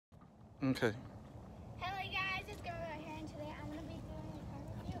Okay. Hello guys, it's Gabriel here, and today I'm going to be doing a car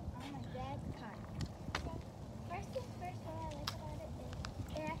review on my dad's car. So, first things first, what I like about it is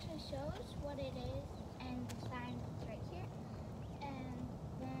it actually shows what it is and the sign is right here. And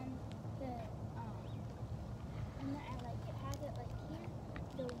then I like it has it like here,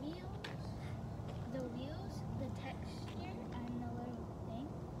 the wheels, the texture, and the little thing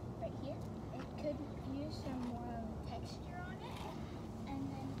right here. It could use some more texture on it. And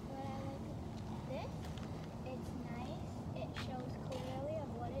then what I like about this, it's nice, it shows clearly of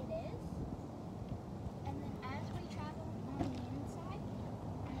what it is. And then as we travel on the inside,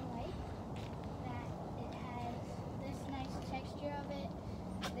 I like that it has this nice texture of it,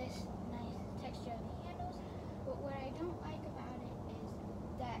 this nice texture of the handles. But what I don't like about it is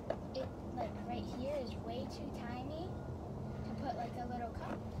that it, like right here, is way too tiny to put like a little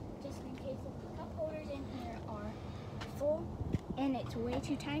cup, just in case if the cup holders in here are full and it's way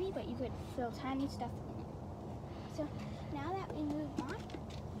too tiny, but you could fill tiny stuff in it. So now that we move on,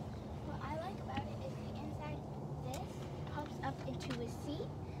 what I like about it is the inside, this pops up into a seat,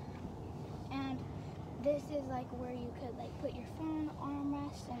 and this is like where you could like put your phone,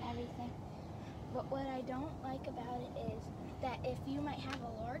 armrest, and everything. But what I don't like about it is that if you might have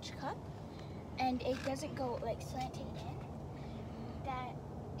a large cup and it doesn't go like slanted in, that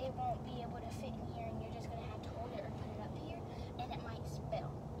it won't be able to fit in here, and you're just gonna have to hold it or put it up here, and it might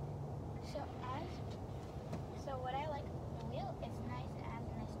spill. So what I like about the wheel, it's nice, it has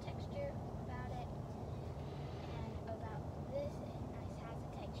a nice texture about it, and about this, it has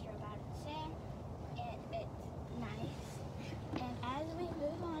a texture about it the same, and it's nice. And as we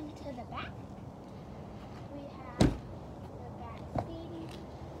move on to the back, we have the back seating.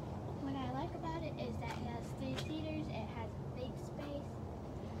 What I like about it is that it has 3 seaters, it has big space,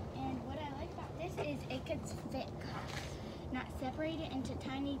 and what I like about this is it could fit cars, not separate it into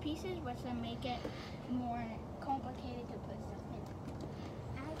tiny pieces, which will make it more complicated to put stuff in.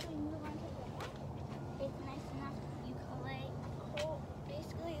 As we move on to the back, it's nice enough you can lay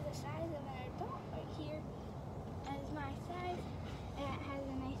basically the size of an adult right here as my size, and it has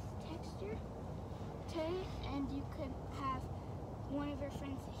a nice texture to it, and you could have one of your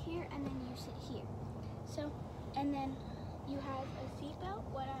friends sit here and then you sit here. So, and then you have a seat belt.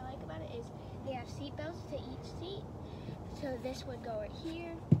 What I like about it is they have seat belts to each seat. So this would go right here,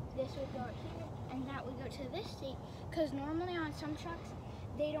 this would go right here, and that would go to this seat. Because normally on some trucks,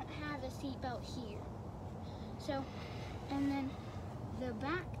 they don't have a seat belt here. So, and then the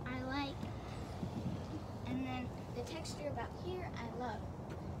back I like, and then the texture about here I love.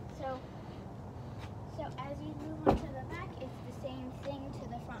 So as you move on to the back, it's the same thing to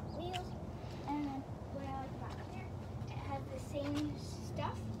the front wheels. And then what I like about here, it has the same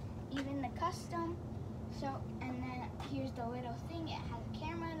stuff, even the custom. So, and then here's the little thing, it has a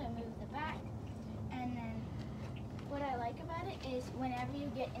camera to move the back. And then what I like about it is whenever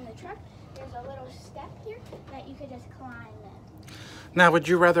you get in the truck, there's a little step here that you could just climb in. Now, would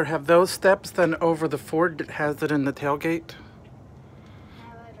you rather have those steps than over the Ford that has it in the tailgate?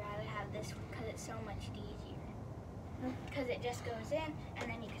 I would rather have this one because it's so much easier. Because it just goes in, and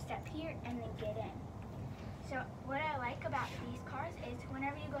then you can step here and then get in. So what I like about these cars is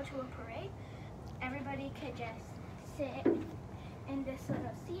whenever you go to a parade, everybody could just sit in this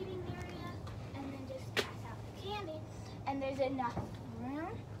little seating area and then just pass out the candy. And there's enough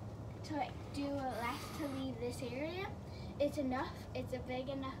room to like do a last to leave this area. It's enough, it's a big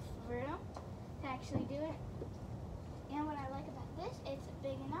enough room to actually do it. And what I like about this, it's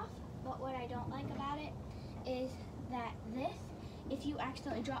big enough, but what I don't like about it is that this, if you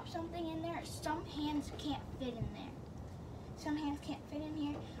accidentally drop something in there, some hands can't fit in there. Some hands can't fit in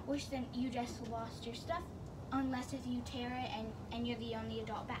here, which then you just lost your stuff, unless if you tear it and you're the only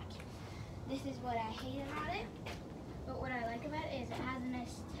adult back here. This is what I hate about it, but what I like about it is it has a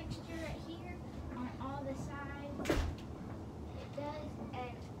nice texture right here on all the sides. It does,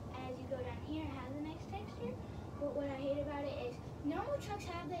 and as you go down here, it has a nice texture. But what I hate about it is normal trucks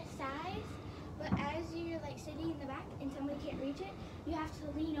have this size, but as you're like sitting in the back and somebody can't reach it, you have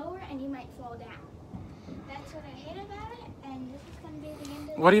to lean over and you might fall down. That's what I hate about it, and this is going to be the end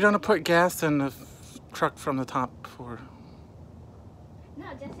of What are you going to put gas in the truck from the top for? No,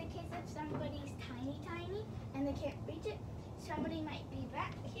 just in case if somebody's tiny and they can't reach it, somebody might be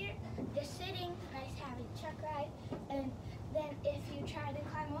back here just sitting, nice having a truck ride, and then if you try to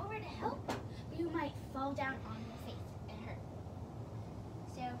climb over to help, you might fall down on your face and hurt.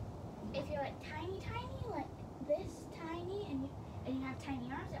 So if you're like tiny, like this tiny, and you have tiny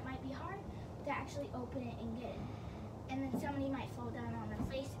arms, it might be hard to actually open it and get it. And then somebody might fall down on their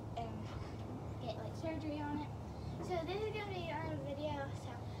face and get like surgery on it. So this is going to be our video,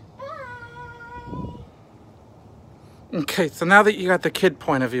 so bye! Okay, so now that you got the kid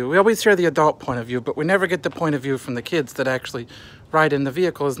point of view, we always hear the adult point of view, but we never get the point of view from the kids that actually ride in the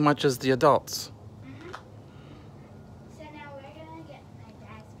vehicle as much as the adults. Mm-hmm. So now we're gonna get my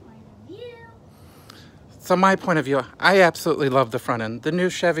dad's point of view. So my point of view, I absolutely love the front end. The new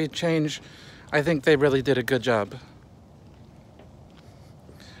Chevy change, I think they really did a good job.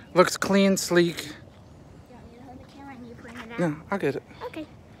 Looks clean, sleek. You want me to hold the camera and you point it out? No, I'll get it. Okay.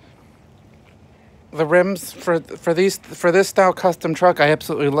 The rims for this style custom truck, I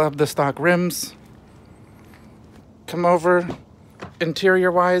absolutely love the stock rims. Come over, interior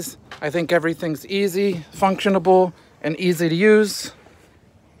wise, I think everything's easy, functionable, and easy to use.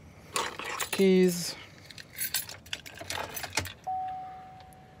 Keys.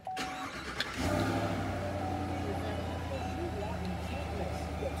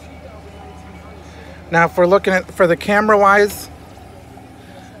 Now, if we're looking at for the camera wise,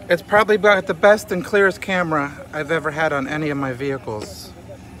 it's probably about the best and clearest camera I've ever had on any of my vehicles.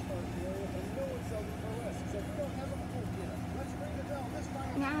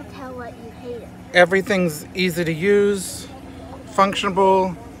 Now tell what you hate. Everything's easy to use,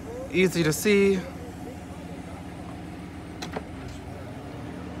 functional, easy to see.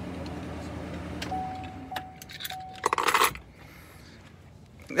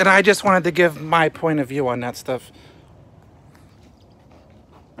 And I just wanted to give my point of view on that stuff.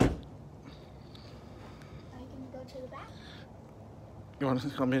 Are you gonna go to the back? You want to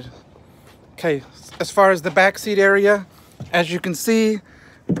help me? Okay, as far as the back seat area, as you can see,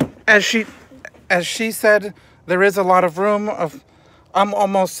 as she said, there is a lot of room. I'm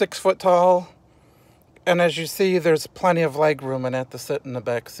almost 6 foot tall, and as you see, there's plenty of leg room in it to sit in the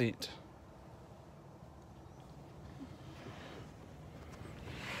back seat.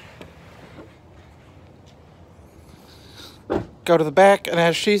 Go to the back, and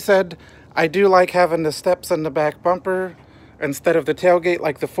as she said, I do like having the steps in the back bumper instead of the tailgate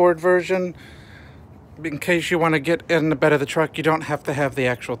like the Ford version. In case you want to get in the bed of the truck, you don't have to have the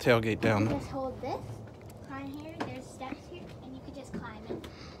actual tailgate down. Just hold this, climb here, there's steps here, and you can just climb it.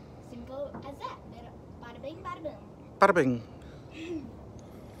 Simple as that. Bada bing, bada boom. Bada bing.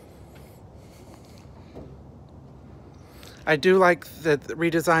 I do like the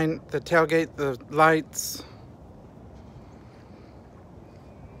redesign, the tailgate, the lights.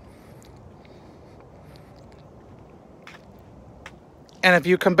 And if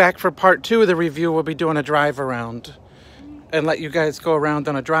you come back for part 2 of the review, we'll be doing a drive around and let you guys go around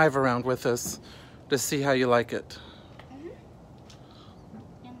on a drive around with us to see how you like it.